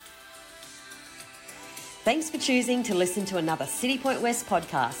Thanks for choosing to listen to another City Point West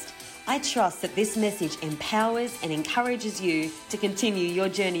podcast. I trust that this message empowers and encourages you to continue your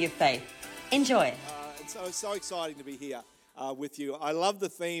journey of faith. Enjoy. It's so exciting to be here with you. I love the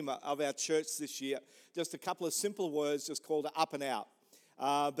theme of our church this year. Just a couple of simple words just called up and out.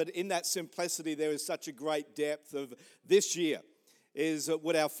 But in that simplicity, there is such a great depth of this year.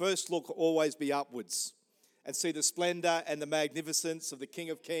 Would our first look always be upwards and see the splendor and the magnificence of the King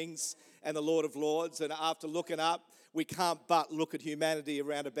of Kings and the Lord of Lords? And after looking up, we can't but look at humanity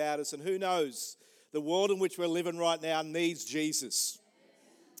around about us. And who knows, the world in which we're living right now needs Jesus.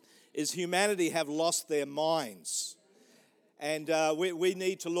 Is humanity have lost their minds. And we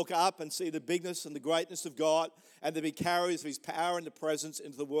need to look up and see the bigness and the greatness of God and to be carriers of His power and the presence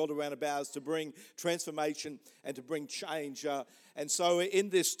into the world around about us to bring transformation and to bring change. And so in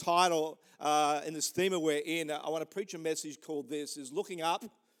this title, in this theme we're in, I want to preach a message called this, is looking up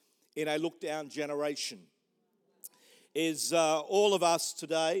in a look-down generation. All of us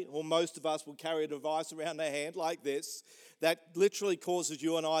today, or most of us, will carry a device around their hand like this that literally causes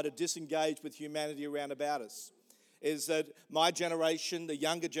you and I to disengage with humanity around about us. Is that my generation, the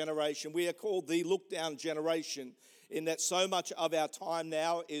younger generation, we are called the look-down generation, in that so much of our time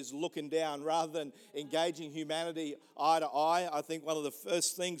now is looking down rather than engaging humanity eye to eye. I think one of the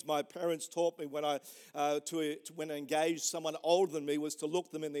first things my parents taught me when I engaged someone older than me was to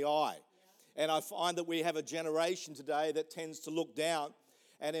look them in the eye. And I find that we have a generation today that tends to look down.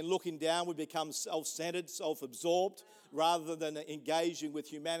 And in looking down, we become self-centered, self-absorbed, rather than engaging with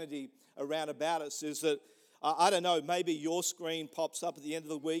humanity around about us. Is that, I don't know, maybe your screen pops up at the end of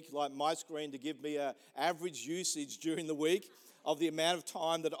the week, like my screen, to give me an average usage during the week of the amount of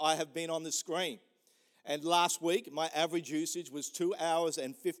time that I have been on the screen. And last week, my average usage was 2 hours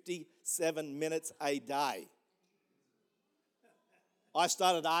and 57 minutes a day. I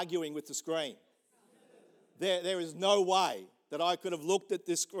started arguing with the screen. There is no way that I could have looked at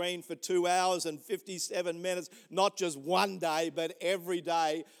this screen for 2 hours and 57 minutes, not just one day, but every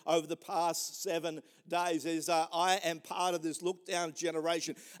day over the past 7 days. I am part of this look-down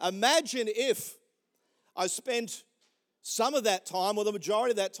generation. Imagine if I spent some of that time, or the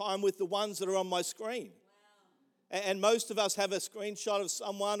majority of that time, with the ones that are on my screen. And most of us have a screenshot of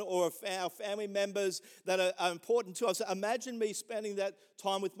someone or our family members that are important to us. Imagine me spending that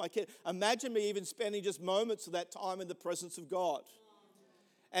time with my kid. Imagine me even spending just moments of that time in the presence of God.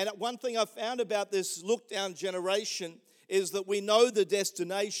 And one thing I've found about this look-down generation is that we know the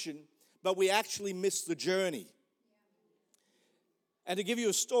destination, but we actually miss the journey. And to give you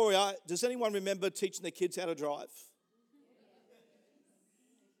a story, does anyone remember teaching their kids how to drive?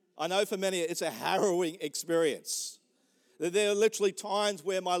 I know for many it's a harrowing experience. There are literally times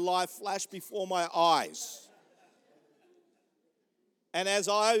where my life flashed before my eyes. And as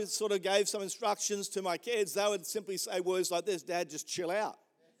I sort of gave some instructions to my kids, they would simply say words like this: "Dad, just chill out."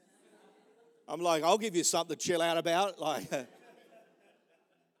 I'm like, "I'll give you something to chill out about."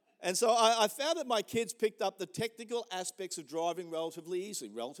 And so I found that my kids picked up the technical aspects of driving relatively easily,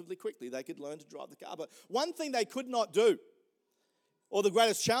 relatively quickly. They could learn to drive the car. But one thing they could not do, or the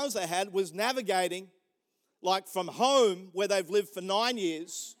greatest challenge they had, was navigating, like from home where they've lived for 9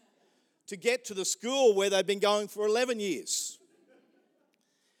 years to get to the school where they've been going for 11 years.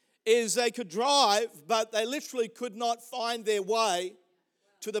 Is they could drive, but they literally could not find their way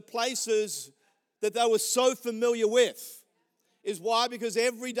to the places that they were so familiar with. Is why? Because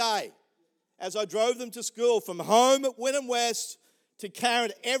every day, as I drove them to school from home at Wynnum West to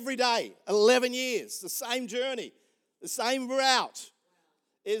Karen, every day, 11 years, the same journey, the same route,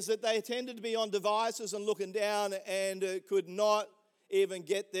 is that they tended to be on devices and looking down and could not even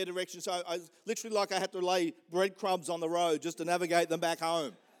get their direction. So I literally, I had to lay breadcrumbs on the road just to navigate them back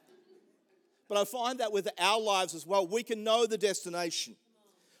home. But I find that with our lives as well, we can know the destination.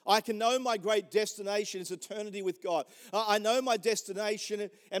 I can know my great destination is eternity with God. I know my destination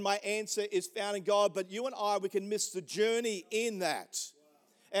and my answer is found in God, but you and I, we can miss the journey in that.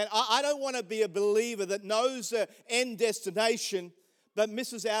 And I don't want to be a believer that knows the end destination but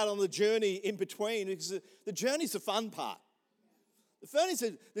misses out on the journey in between, because the journey's the fun part.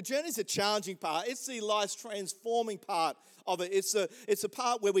 The journey's a challenging part. It's the life's transforming part of it. It's a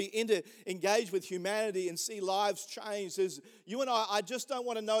part where we engage with humanity and see lives change. There's, you and I just don't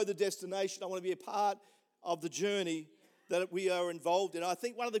want to know the destination. I want to be a part of the journey that we are involved in. I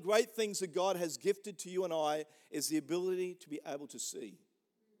think one of the great things that God has gifted to you and I is the ability to be able to see,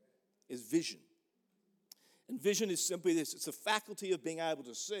 is vision. And vision is simply this: it's the faculty of being able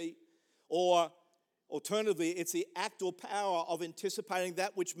to see, or alternatively, it's the act or power of anticipating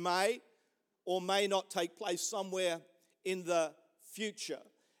that which may or may not take place somewhere in the future.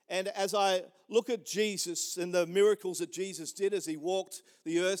 And as I look at Jesus and the miracles that Jesus did as he walked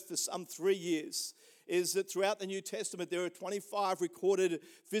the earth for some 3 years, is that throughout the New Testament there are 25 recorded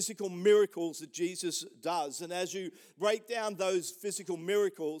physical miracles that Jesus does. And as you break down those physical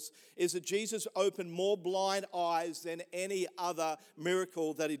miracles, is that Jesus opened more blind eyes than any other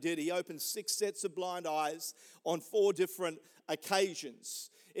miracle that he did. He opened 6 sets of blind eyes on 4 different occasions.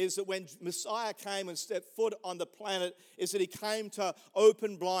 Is that when Messiah came and stepped foot on the planet, is that he came to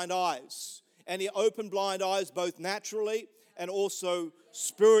open blind eyes. And he opened blind eyes both naturally and also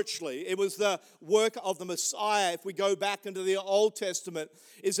spiritually. It was the work of the Messiah. If we go back into the Old Testament,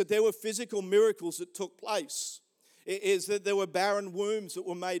 is that there were physical miracles that took place. It is that there were barren wombs that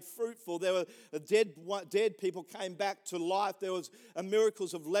were made fruitful. There were dead people came back to life. There was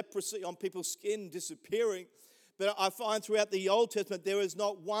miracles of leprosy on people's skin disappearing. But I find throughout the Old Testament there is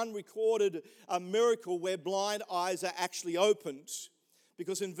not one recorded miracle where blind eyes are actually opened.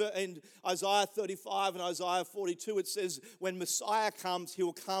 Because in Isaiah 35 and Isaiah 42, it says, when Messiah comes, he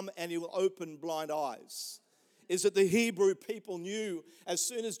will come and he will open blind eyes. Is that the Hebrew people knew as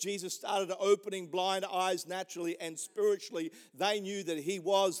soon as Jesus started opening blind eyes naturally and spiritually, they knew that he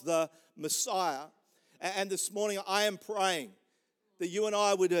was the Messiah. And this morning I am praying that you and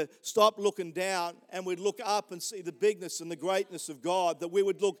I would stop looking down and we'd look up and see the bigness and the greatness of God, that we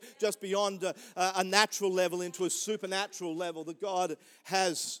would look just beyond a natural level into a supernatural level that God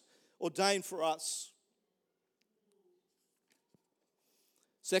has ordained for us.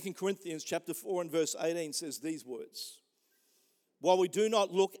 2 Corinthians chapter 4 and verse 18 says these words, while we do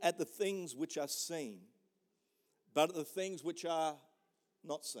not look at the things which are seen, but at the things which are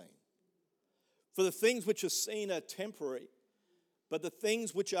not seen. For the things which are seen are temporary, but the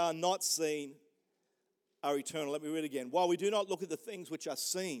things which are not seen are eternal. Let me read again. While we do not look at the things which are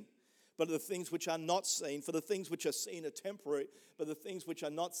seen, but at the things which are not seen. For the things which are seen are temporary, but the things which are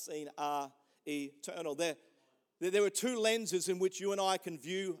not seen are eternal. There are 2 lenses in which you and I can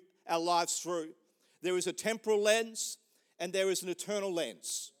view our lives through. There is a temporal lens and there is an eternal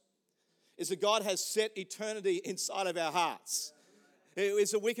lens. Is that God has set eternity inside of our hearts. It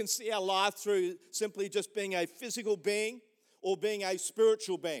is that we can see our life through simply just being a physical being or being a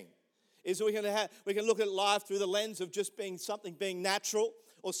spiritual being. Is that we can look at life through the lens of just being something being natural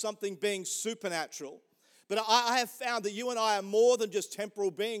or something being supernatural. But I have found that you and I are more than just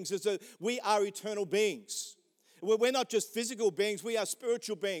temporal beings. Is that we are eternal beings. We're not just physical beings, we are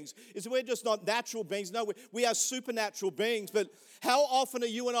spiritual beings. Is that we're just not natural beings. No, we are supernatural beings. But how often are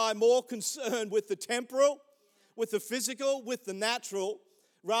you and I more concerned with the temporal, with the physical, with the natural,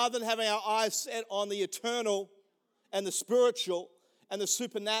 rather than having our eyes set on the eternal and the spiritual and the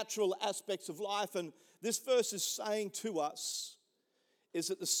supernatural aspects of life? And this verse is saying to us is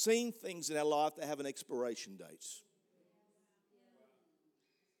that the seen things in our life, they have an expiration date.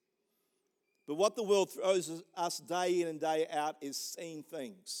 But what the world throws us day in and day out is seen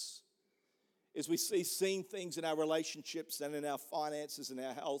things. Is we see seen things in our relationships and in our finances and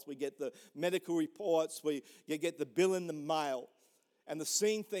our health. We get the medical reports, we get the bill in the mail. And the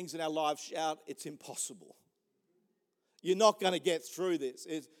seen things in our lives shout, it's impossible. You're not going to get through this.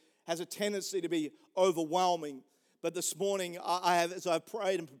 It has a tendency to be overwhelming. But this morning, as I've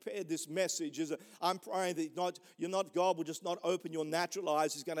prayed and prepared this message, I'm praying that God will just not open your natural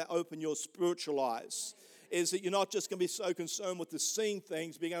eyes, He's going to open your spiritual eyes. Is that you're not just going to be so concerned with the seen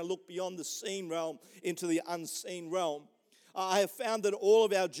things, but you're going to look beyond the seen realm into the unseen realm. I have found that all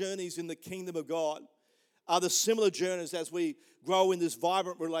of our journeys in the kingdom of God are the similar journeys as we grow in this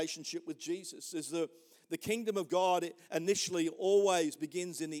vibrant relationship with Jesus. Is the kingdom of God initially always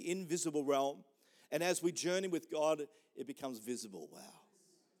begins in the invisible realm. And as we journey with God, it becomes visible. Wow.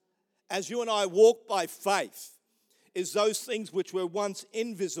 As you and I walk by faith, is those things which were once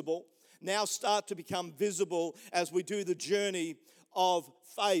invisible now start to become visible as we do the journey of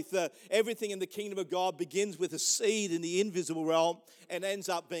faith. Everything in the kingdom of God begins with a seed in the invisible realm and ends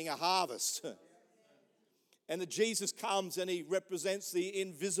up being a harvest. And that Jesus comes and He represents the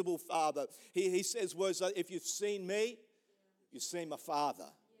invisible Father. He says words like, if you've seen me, you've seen my Father.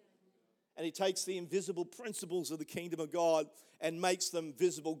 And He takes the invisible principles of the kingdom of God and makes them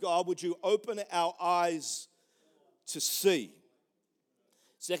visible. God, would you open our eyes to see?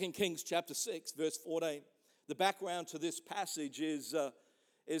 2 Kings chapter 6, verse 14. The background to this passage is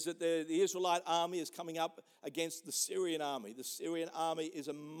that the Israelite army is coming up against the Syrian army. The Syrian army is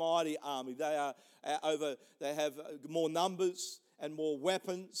a mighty army. They have more numbers and more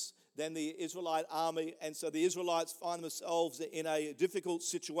weapons than the Israelite army. And so the Israelites find themselves in a difficult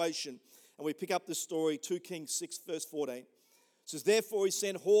situation. And we pick up this story, 2 Kings 6, verse 14. It says, therefore He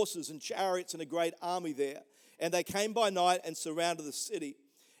sent horses and chariots and a great army there. And they came by night and surrounded the city.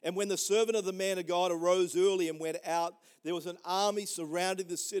 And when the servant of the man of God arose early and went out, there was an army surrounding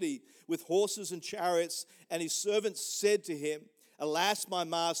the city with horses and chariots. And his servants said to him, Alas, my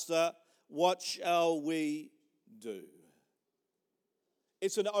master, what shall we do?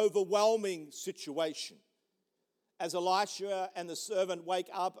 It's an overwhelming situation. As Elisha and the servant wake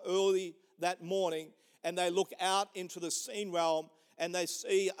up early that morning and they look out into the seen realm, and they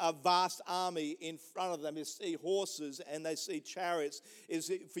see a vast army in front of them. They see horses and they see chariots.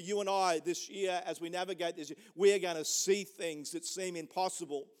 For you and I this year, as we navigate this year, we are going to see things that seem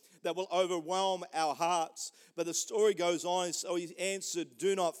impossible, that will overwhelm our hearts. But the story goes on. So he answered,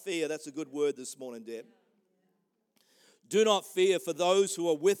 Do not fear. That's a good word this morning, Deb. Do not fear, for those who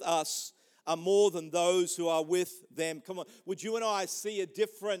are with us are more than those who are with them. Come on. Would you and I see a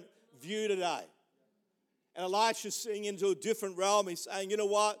different view today? And Elisha's seeing into a different realm. He's saying, you know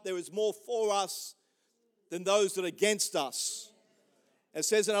what? There is more for us than those that are against us. It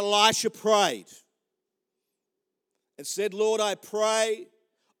says, and Elisha prayed and said, Lord, I pray,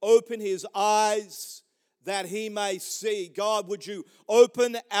 open his eyes that he may see. God, would you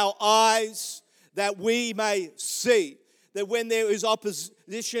open our eyes that we may see? That when there is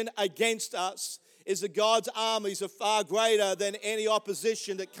opposition against us, is that God's armies are far greater than any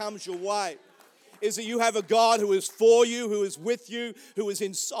opposition that comes your way. Is that you have a God who is for you, who is with you, who is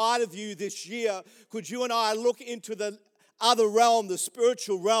inside of you this year. Could you and I look into the other realm, the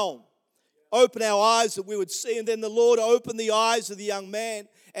spiritual realm, open our eyes that we would see? And then the Lord opened the eyes of the young man,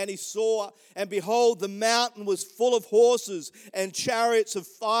 and he saw, and behold, the mountain was full of horses and chariots of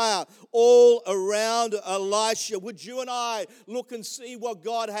fire all around Elisha. Would you and I look and see what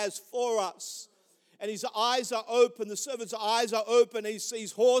God has for us? And his eyes are open, the servant's eyes are open. He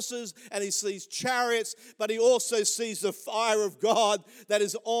sees horses and he sees chariots, but he also sees the fire of God that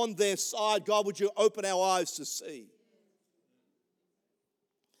is on their side. God, would you open our eyes to see?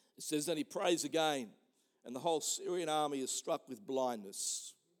 It says that he prays again, and the whole Syrian army is struck with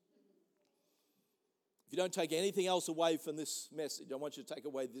blindness. If you don't take anything else away from this message, I want you to take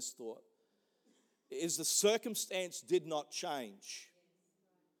away this thought. Is the circumstance did not change.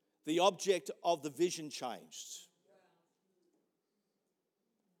 The object of the vision changed.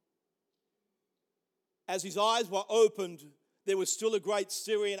 As his eyes were opened, there was still a great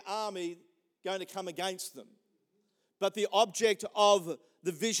Syrian army going to come against them. But the object of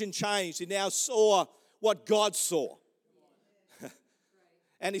the vision changed. He now saw what God saw.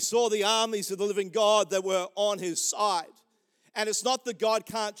 And he saw the armies of the living God that were on his side. And it's not that God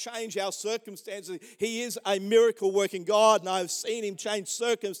can't change our circumstances. He is a miracle-working God, and I've seen him change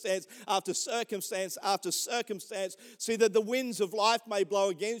circumstance after circumstance after circumstance. See that the winds of life may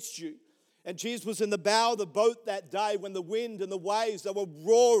blow against you. And Jesus was in the bow of the boat that day when the wind and the waves, they were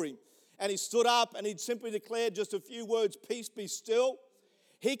roaring. And he stood up and he simply declared just a few words, peace be still.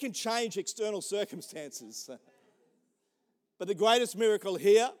 He can change external circumstances. But the greatest miracle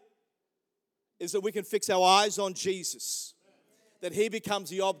here is that we can fix our eyes on Jesus. That he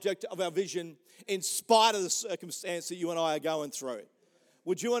becomes the object of our vision in spite of the circumstance that you and I are going through.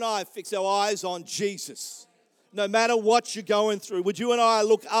 Would you and I fix our eyes on Jesus? No matter what you're going through, would you and I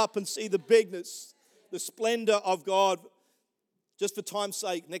look up and see the bigness, the splendor of God? Just for time's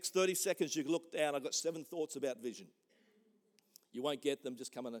sake, next 30 seconds you can look down. I've got 7 thoughts about vision. You won't get them,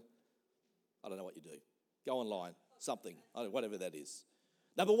 just come on I don't know what you do. Go online, something, whatever that is.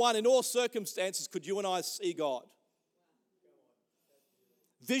 Number 1, in all circumstances, could you and I see God?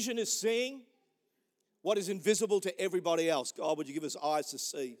 Vision is seeing what is invisible to everybody else. God, would you give us eyes to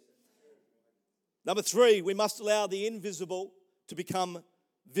see? Number 3, we must allow the invisible to become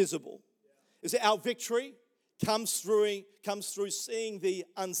visible. Is that our victory comes through seeing the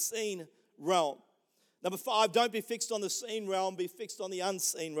unseen realm. Number 5, don't be fixed on the seen realm, be fixed on the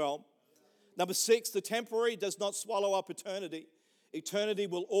unseen realm. Number 6, the temporary does not swallow up eternity. Eternity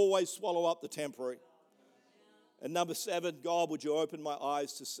will always swallow up the temporary. And number 7, God, would you open my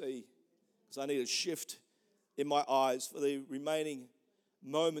eyes to see? Because I need a shift in my eyes. For the remaining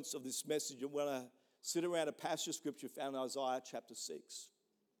moments of this message, I want to sit around a passage of scripture found in Isaiah chapter 6.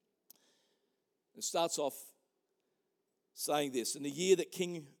 It starts off saying this: in the year that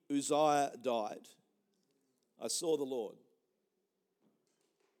King Uzziah died, I saw the Lord.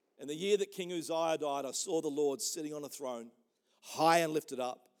 In the year that King Uzziah died, I saw the Lord sitting on a throne, high and lifted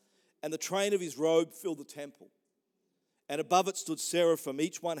up, and the train of his robe filled the temple. And above it stood seraphim.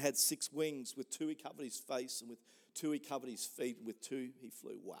 Each one had 6 wings. With 2 he covered his face, and with 2 he covered his feet, and with 2 he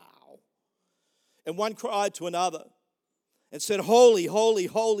flew. Wow. And one cried to another and said, Holy, holy,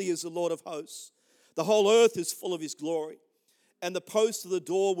 holy is the Lord of hosts. The whole earth is full of his glory. And the post of the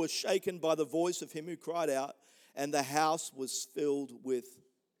door was shaken by the voice of him who cried out, and the house was filled with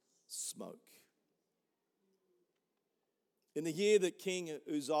smoke. In the year that King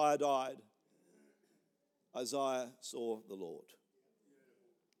Uzziah died, Isaiah saw the Lord.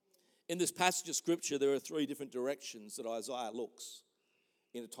 In this passage of Scripture, there are three different directions that Isaiah looks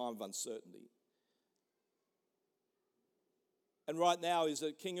in a time of uncertainty. And right now is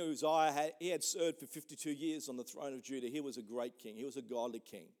that King Uzziah, he had served for 52 years on the throne of Judah. He was a great king. He was a godly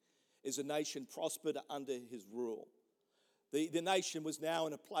king. As a nation prospered under his rule. The nation was now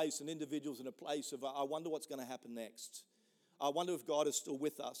in a place, and individuals in a place of, I wonder what's going to happen next. I wonder if God is still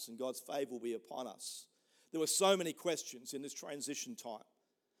with us and God's favor will be upon us. There were so many questions in this transition time.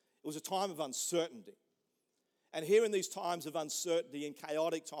 It was a time of uncertainty. And here in these times of uncertainty, in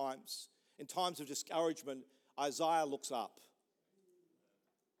chaotic times, in times of discouragement, Isaiah looks up.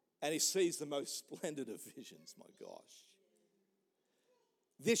 And he sees the most splendid of visions, my gosh.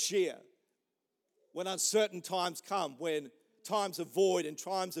 This year, when uncertain times come, when times of void and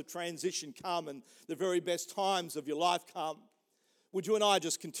times of transition come and the very best times of your life come, would you and I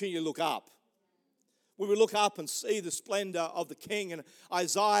just continue to look up? Would we look up and see the splendor of the King? And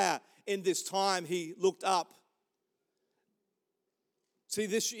Isaiah, in this time, he looked up. See,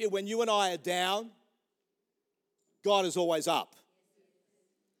 this year, when you and I are down, God is always up.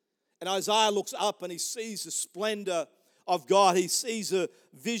 And Isaiah looks up and he sees the splendor of God. He sees a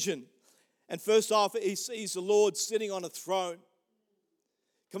vision. And first off, he sees the Lord sitting on a throne.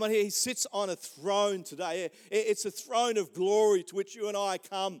 Come on here, he sits on a throne today. It's a throne of glory to which you and I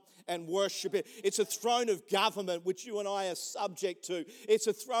come and worship it. It's a throne of government which you and I are subject to. It's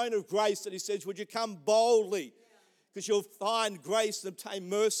a throne of grace that he says, would you come boldly? Because you'll find grace and obtain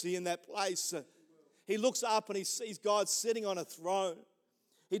mercy in that place. He looks up and he sees God sitting on a throne.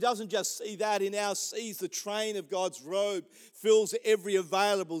 He doesn't just see that, he now sees the train of God's robe fills every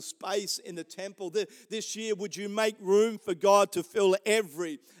available space in the temple. This year, would you make room for God to fill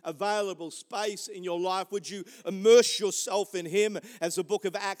every available space in your life? Would you immerse yourself in him? As the book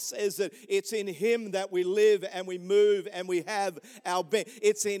of Acts says, that it's in him that we live and we move and we have our being.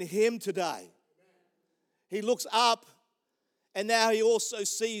 It's in him today. He looks up and now he also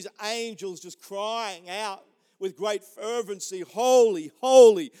sees angels just crying out with great fervency, holy,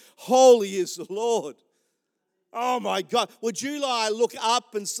 holy, holy is the Lord. Oh my God. Would you look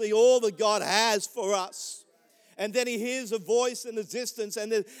up and see all that God has for us? And then he hears a voice in the distance,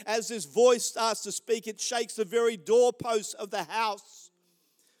 and then as this voice starts to speak, it shakes the very doorposts of the house.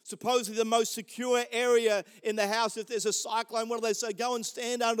 Supposedly the most secure area in the house. If there's a cyclone, what do they say? Go and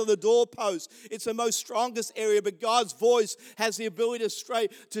stand under the doorpost. It's the most strongest area, but God's voice has the ability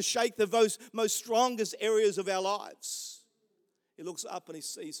to shake the most strongest areas of our lives. He looks up and he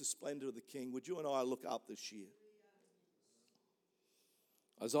sees the splendor of the King. Would you and I look up this year?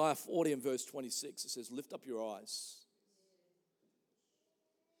 Isaiah 40 and verse 26, it says, lift up your eyes.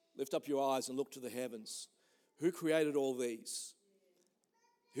 Lift up your eyes and look to the heavens. Who created all these?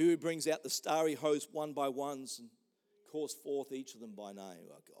 Who brings out the starry host one by ones and calls forth each of them by name?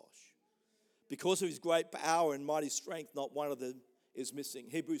 Oh gosh. Because of his great power and mighty strength, not one of them is missing.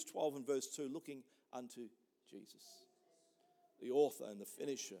 Hebrews 12 and verse 2, looking unto Jesus, the author and the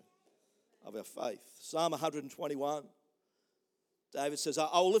finisher of our faith. Psalm 121, David says, I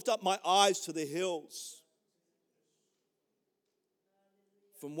will lift up my eyes to the hills.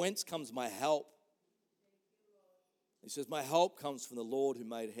 From whence comes my help? He says, my help comes from the Lord who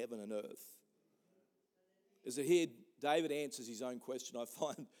made heaven and earth. Is it here David answers his own question? I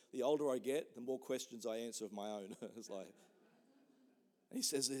find the older I get, the more questions I answer of my own. It's like, he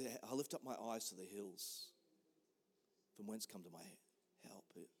says, I lift up my eyes to the hills. From whence come to my help?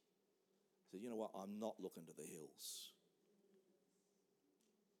 He said, you know what? I'm not looking to the hills.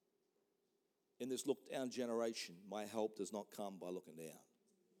 In this look down generation, my help does not come by looking down.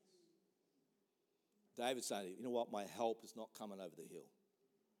 David's saying, you know what, my help is not coming over the hill.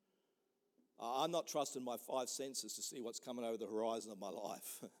 I'm not trusting my five senses to see what's coming over the horizon of my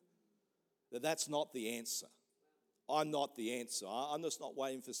life. That's not the answer. I'm not the answer. I'm just not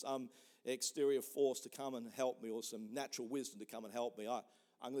waiting for some exterior force to come and help me or some natural wisdom to come and help me. I'm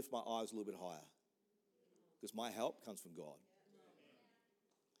going to lift my eyes a little bit higher because my help comes from God.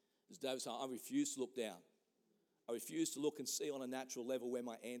 As David said, I refuse to look down. I refuse to look and see on a natural level where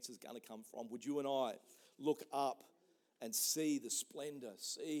my answer is going to come from. Would you and I look up and see the splendor,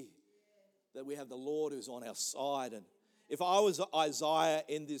 see that we have the Lord who's on our side? And if I was Isaiah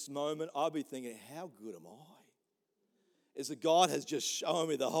in this moment, I'd be thinking, how good am I? Is that God has just shown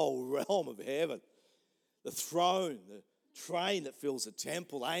me the whole realm of heaven, the throne, the train that fills the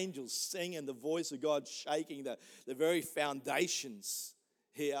temple, angels singing, the voice of God shaking the very foundations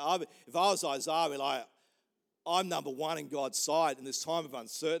here. If I was Isaiah, I'd be like, I'm number one in God's sight in this time of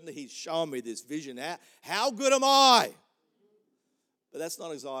uncertainty. He's showing me this vision. How good am I? But that's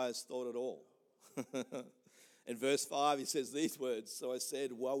not Isaiah's thought at all. In verse 5, he says these words, "So I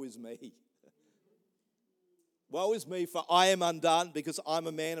said, woe is me. Woe is me, for I am undone, because I'm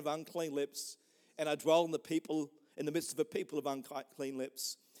a man of unclean lips, and I dwell in the midst of a people of unclean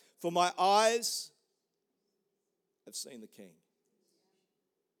lips. For my eyes have seen the King,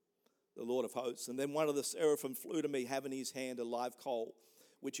 the Lord of hosts." And then one of the seraphim flew to me, having in his hand a live coal,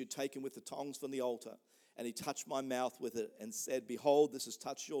 which he had taken with the tongs from the altar. And he touched my mouth with it and said, "Behold, this has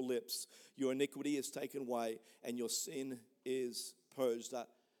touched your lips. Your iniquity is taken away, and your sin is purged."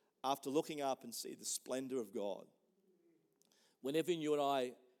 After looking up and see the splendor of God, whenever you and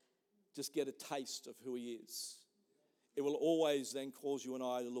I just get a taste of who he is, it will always then cause you and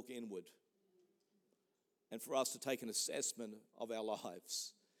I to look inward and for us to take an assessment of our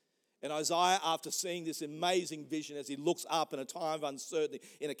lives. And Isaiah, after seeing this amazing vision as he looks up in a time of uncertainty,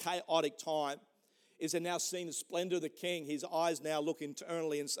 in a chaotic time, is now seeing the splendor of the King. His eyes now look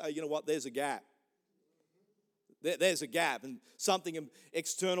internally and say, you know what, there's a gap. There's a gap, and something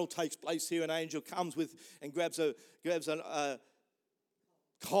external takes place here. An angel comes with and grabs a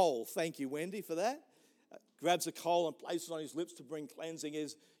coal. Thank you, Wendy, for that. Grabs a coal and places it on his lips to bring cleansing. You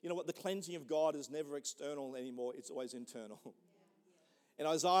know what? The cleansing of God is never external anymore. It's always internal. And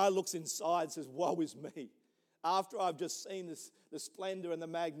Isaiah looks inside and says, woe is me. After I've just seen the splendor and the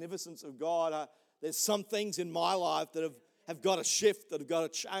magnificence of God, there's some things in my life that have got to shift, that have got to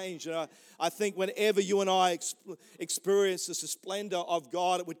change. And I think whenever you and I experience the splendor of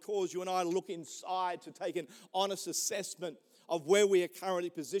God, it would cause you and I to look inside, to take an honest assessment of where we are currently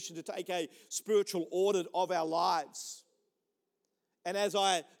positioned, to take a spiritual audit of our lives. And as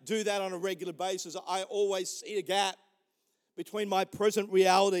I do that on a regular basis, I always see a gap between my present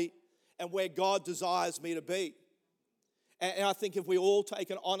reality and where God desires me to be. And I think if we all take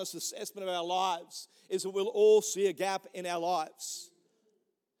an honest assessment of our lives, is that we'll all see a gap in our lives.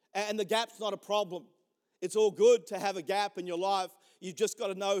 And the gap's not a problem. It's all good to have a gap in your life. You've just got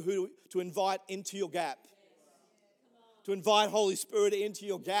to know who to invite into your gap. To invite Holy Spirit into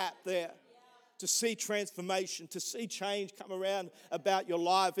your gap there. To see transformation, to see change come around about your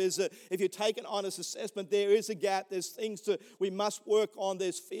life. Is that if you take an honest assessment, there is a gap. There's things that we must work on.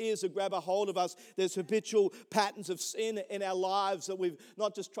 There's fears that grab a hold of us. There's habitual patterns of sin in our lives that we've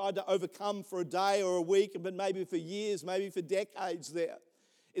not just tried to overcome for a day or a week, but maybe for years, maybe for decades there.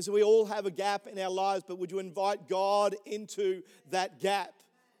 Is that we all have a gap in our lives, but would you invite God into that gap?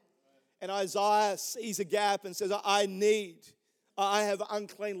 And Isaiah sees a gap and says, I have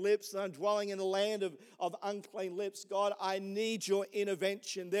unclean lips, and I'm dwelling in a land of unclean lips. God, I need your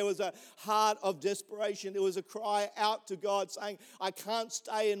intervention. There was a heart of desperation. There was a cry out to God saying, I can't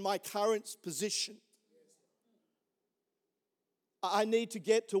stay in my current position. I need to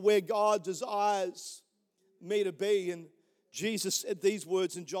get to where God desires me to be. And Jesus said these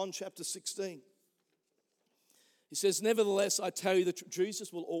words in John chapter 16. He says, nevertheless, I tell you that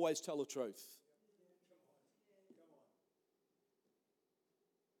Jesus will always tell the truth.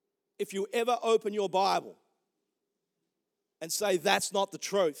 If you ever open your Bible and say that's not the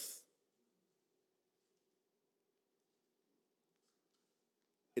truth,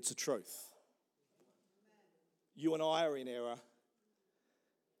 it's the truth. You and I are in error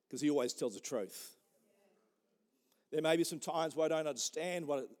because he always tells the truth. There may be some times where I don't understand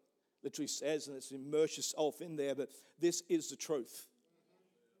what it literally says, and it's immerse yourself in there, but this is the truth.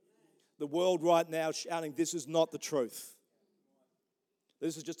 The world right now is shouting, this is not the truth.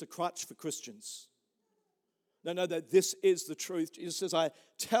 This is just a crutch for Christians. No, this is the truth. Jesus says, I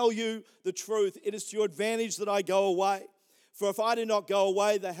tell you the truth. It is to your advantage that I go away. For if I do not go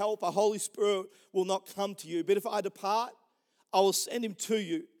away, the Helper, Holy Spirit, will not come to you. But if I depart, I will send him to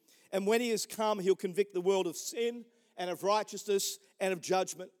you. And when he has come, he'll convict the world of sin and of righteousness and of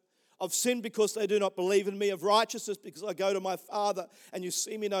judgment. Of sin because they do not believe in me. Of righteousness because I go to my Father and you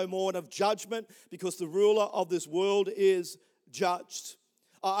see me no more. And of judgment because the ruler of this world is judged.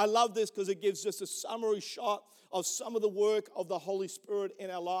 I love this because it gives just a summary shot of some of the work of the Holy Spirit in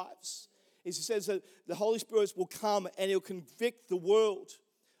our lives. He says that the Holy Spirit will come and he'll convict the world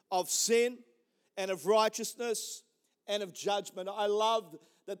of sin and of righteousness and of judgment. I love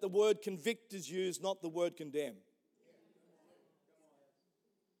that the word convict is used, not the word condemn.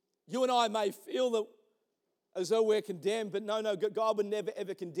 You and I may feel that as though we're condemned, but no, God would never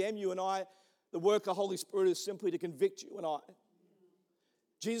ever condemn you and I. The work of the Holy Spirit is simply to convict you and I.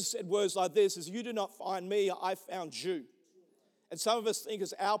 Jesus said words like this, as you do not find me, I found you. And some of us think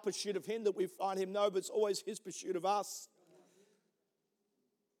it's our pursuit of him that we find him. No, but it's always his pursuit of us.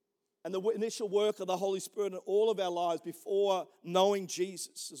 And the initial work of the Holy Spirit in all of our lives before knowing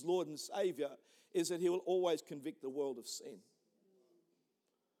Jesus as Lord and Savior is that he will always convict the world of sin.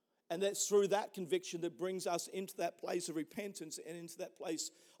 And that's through that conviction that brings us into that place of repentance and into that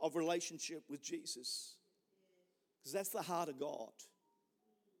place of relationship with Jesus. Because that's the heart of God.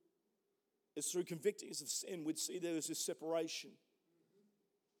 It's through convicting us of sin we'd see there is this separation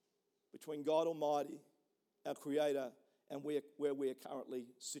between God Almighty, our Creator, and where we are currently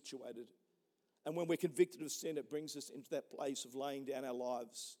situated. And when we're convicted of sin, it brings us into that place of laying down our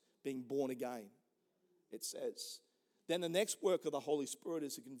lives, being born again, it says. Then the next work of the Holy Spirit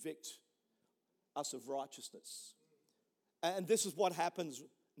is to convict us of righteousness. And this is what happens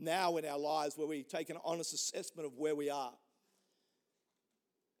now in our lives, where we take an honest assessment of where we are.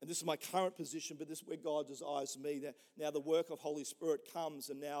 And this is my current position, but this is where God desires me. That now the work of Holy Spirit comes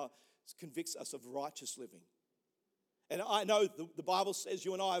and now convicts us of righteous living. And I know the Bible says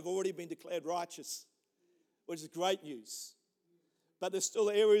you and I have already been declared righteous, which is great news. But there's still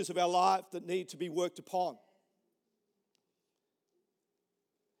areas of our life that need to be worked upon.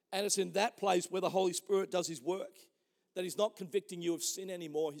 And it's in that place where the Holy Spirit does his work, that he's not convicting you of sin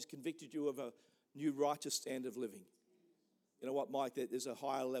anymore. He's convicted you of a new righteous standard of living. You know what, Mike? There's a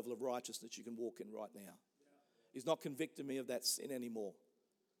higher level of righteousness you can walk in right now. He's not convicting me of that sin anymore.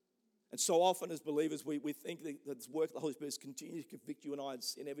 And so often as believers, we think that the work of the Holy Spirit is continue to convict you and I of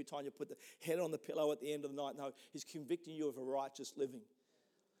sin every time you put the head on the pillow at the end of the night. No, he's convicting you of a righteous living.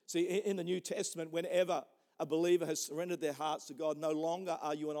 See, in the New Testament, whenever a believer has surrendered their hearts to God, no longer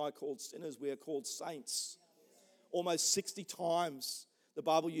are you and I called sinners, we are called saints. Almost 60 times the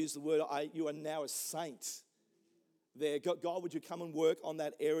Bible used the word, you are now a saint. There, God, would you come and work on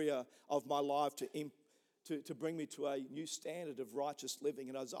that area of my life to bring me to a new standard of righteous living?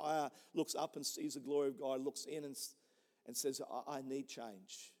 And Isaiah looks up and sees the glory of God, looks in and says, I need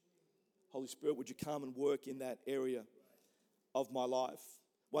change. Holy Spirit, would you come and work in that area of my life?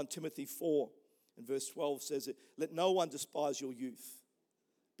 1 Timothy 4 and verse 12 says, let no one despise your youth,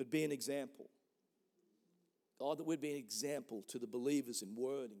 but be an example. God, that we'd be an example to the believers in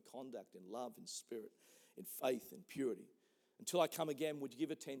word, in conduct, in love, in spirit, in faith, in purity. Until I come again, would you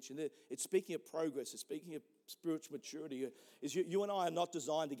give attention? It's speaking of progress. It's speaking of spiritual maturity. Is you and I are not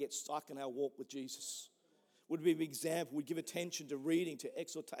designed to get stuck in our walk with Jesus. Would be an example. Would give attention to reading, to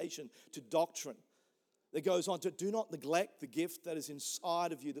exhortation, to doctrine. That goes on to do not neglect the gift that is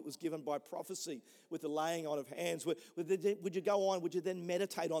inside of you that was given by prophecy with the laying on of hands. Would you go on? Would you then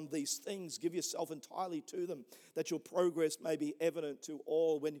meditate on these things? Give yourself entirely to them, that your progress may be evident to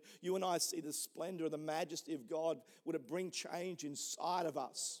all. When you and I see the splendor and the majesty of God, would it bring change inside of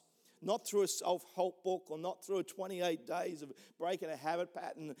us? Not through a self-help book or not through 28 days of breaking a habit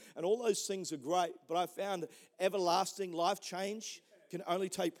pattern. And all those things are great. But I found everlasting life change can only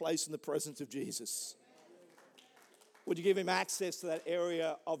take place in the presence of Jesus. Would you give him access to that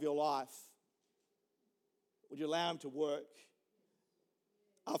area of your life? Would you allow him to work?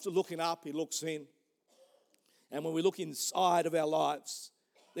 After looking up, he looks in. And when we look inside of our lives,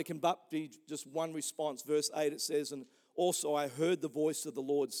 there can but be just one response. Verse 8, it says, and also I heard the voice of the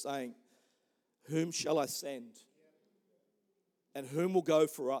Lord saying, whom shall I send? And whom will go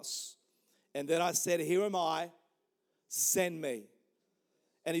for us? And then I said, here am I, send me.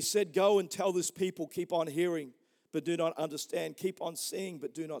 And he said, go and tell this people, keep on hearing, but do not understand. Keep on seeing,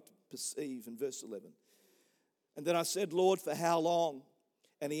 but do not perceive. In verse 11. And then I said, Lord, for how long?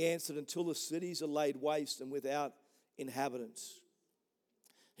 And he answered, until the cities are laid waste and without inhabitants.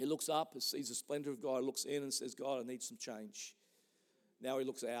 He looks up and sees the splendor of God, looks in and says, God, I need some change. Now he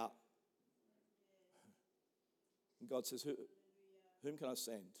looks out. And God says, whom can I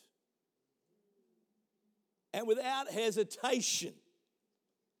send? And without hesitation,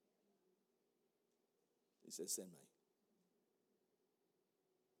 he says, send me.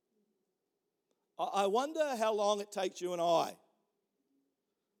 I wonder how long it takes you and I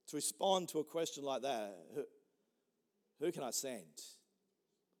to respond to a question like that. Who can I send?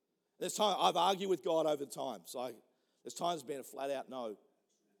 There's time I've argued with God over time. So there's times it's been a flat out no.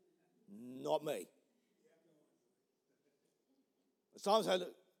 Not me. There's times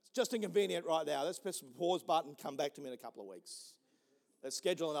it's just inconvenient right now. Let's press the pause button, come back to me in a couple of weeks. Let's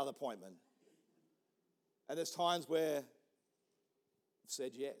schedule another appointment. And there's times where I've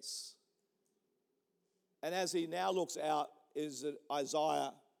said yes. And as he now looks out, is that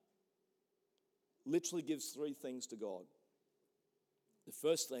Isaiah literally gives three things to God. The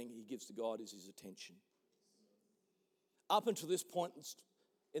first thing he gives to God is his attention. Up until this point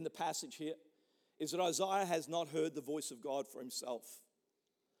in the passage here, is that Isaiah has not heard the voice of God for himself.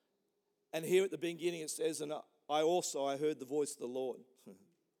 And here at the beginning it says, and I heard the voice of the Lord.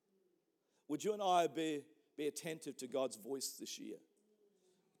 Would you and I be attentive to God's voice this year?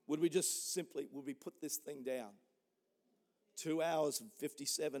 Would we put this thing down? 2 hours and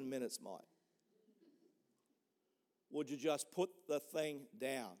 57 minutes, Mike. Would you just put the thing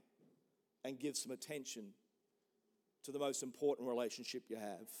down and give some attention to the most important relationship you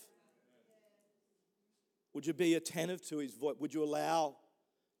have? Would you be attentive to his voice? Would you allow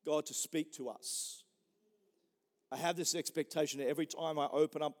God to speak to us? I have this expectation that every time I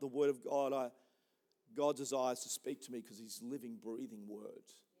open up the Word of God, God desires to speak to me because he's living, breathing Word.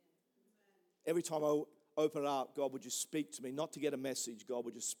 Every time I open it up, God, would you speak to me? Not to get a message, God,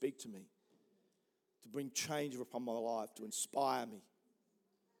 would you speak to me? To bring change upon my life, to inspire me.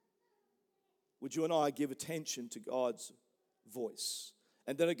 Would you and I give attention to God's voice?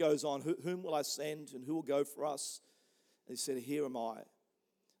 And then it goes on, whom will I send and who will go for us? And he said, here am I.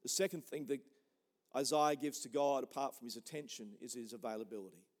 The second thing that Isaiah gives to God, apart from his attention, is his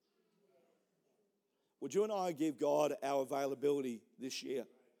availability. Would you and I give God our availability this year?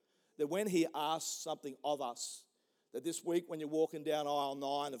 That when he asks something of us, that this week when you're walking down aisle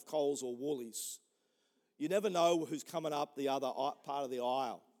 9 of Coles or Woolies, you never know who's coming up the other part of the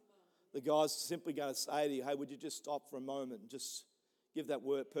aisle. The guy's simply going to say to you, hey, would you just stop for a moment and just give that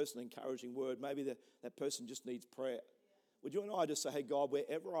person an encouraging word? Maybe that person just needs prayer. Would you and I just say, hey, God,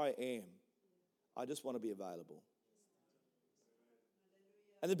 wherever I am, I just want to be available.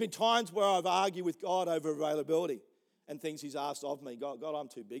 And there have been times where I've argued with God over availability and things he's asked of me. God, I'm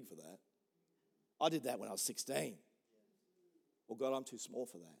too big for that. I did that when I was 16. Well, God, I'm too small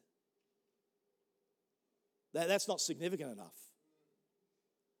for that. That's not significant enough.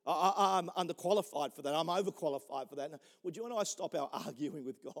 I'm underqualified for that. I'm overqualified for that. Now, would you and I stop our arguing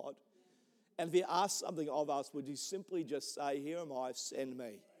with God? And if he asks something of us, would you simply just say, here am I, send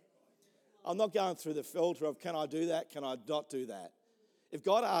me? I'm not going through the filter of can I do that, can I not do that? If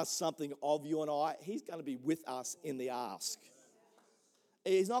God asks something of you and I, he's going to be with us in the ask.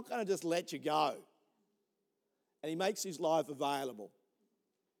 He's not going to just let you go. And he makes his life available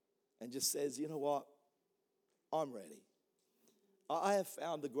and just says, you know what, I'm ready. I have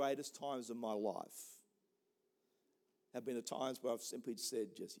found the greatest times of my life have been the times where I've simply said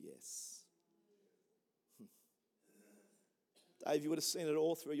just yes. Dave, you would have seen it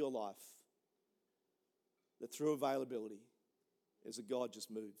all through your life, that through availability is that God just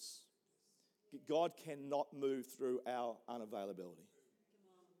moves. God cannot move through our unavailability.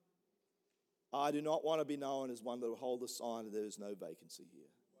 I do not want to be known as one that will hold the sign that there is no vacancy here.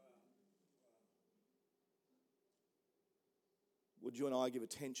 Would you and I give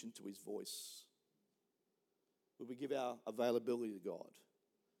attention to his voice? Would we give our availability to God?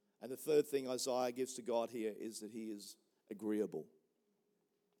 And the third thing Isaiah gives to God here is that he is agreeable.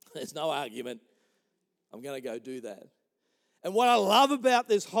 There's no argument. I'm going to go do that. And what I love about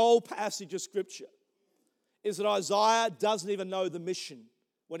this whole passage of Scripture is that Isaiah doesn't even know the mission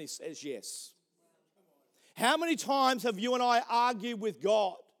when he says yes. How many times have you and I argued with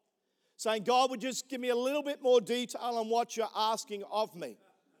God, saying, God, would you just give me a little bit more detail on what you're asking of me?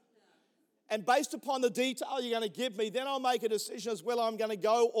 And based upon the detail you're going to give me, then I'll make a decision as whether I'm going to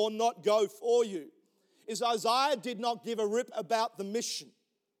go or not go for you. Is Isaiah did not give a rip about the mission.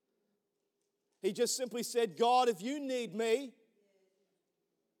 He just simply said, God, if you need me,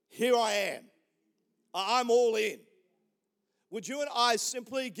 here I am. I'm all in. Would you and I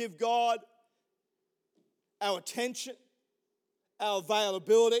simply give God our attention, our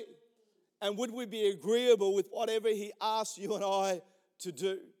availability, and would we be agreeable with whatever he asks you and I to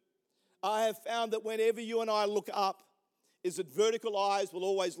do? I have found that whenever you and I look up, is that vertical eyes will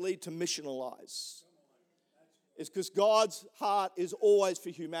always lead to missional eyes. It's because God's heart is always for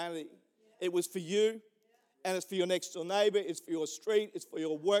humanity. It was for you, and it's for your next door neighbor, it's for your street, it's for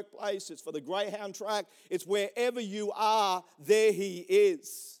your workplace, it's for the Greyhound track. It's wherever you are, there he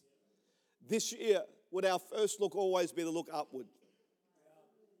is. This year, would our first look always be the look upward?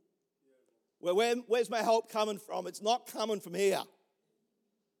 Where's my help coming from? It's not coming from here.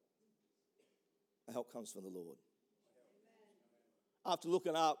 My help comes from the Lord. After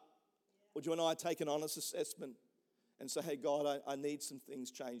looking up, would you and I take an honest assessment and say, hey, God, I need some things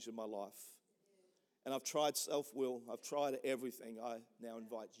changed in my life. And I've tried self-will. I've tried everything. I now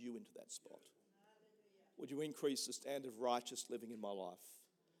invite you into that spot. Would you increase the standard of righteous living in my life?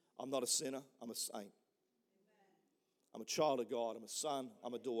 I'm not a sinner. I'm a saint. I'm a child of God. I'm a son.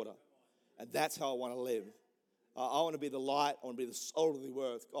 I'm a daughter. And that's how I want to live. I want to be the light. I want to be the salt of the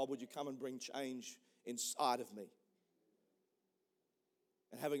earth. God, would you come and bring change inside of me?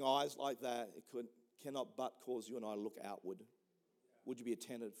 And having eyes like that, cannot but cause you and I to look outward. Would you be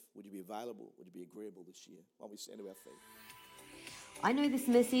attentive? Would you be available? Would you be agreeable this year? Why don't we stand to our feet? I know this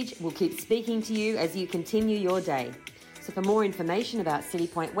message will keep speaking to you as you continue your day. So for more information about City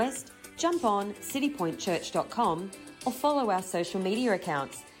Point West, jump on citypointchurch.com or follow our social media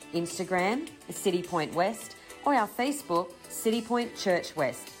accounts, Instagram, City Point West, or our Facebook, City Point Church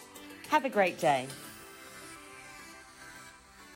West. Have a great day.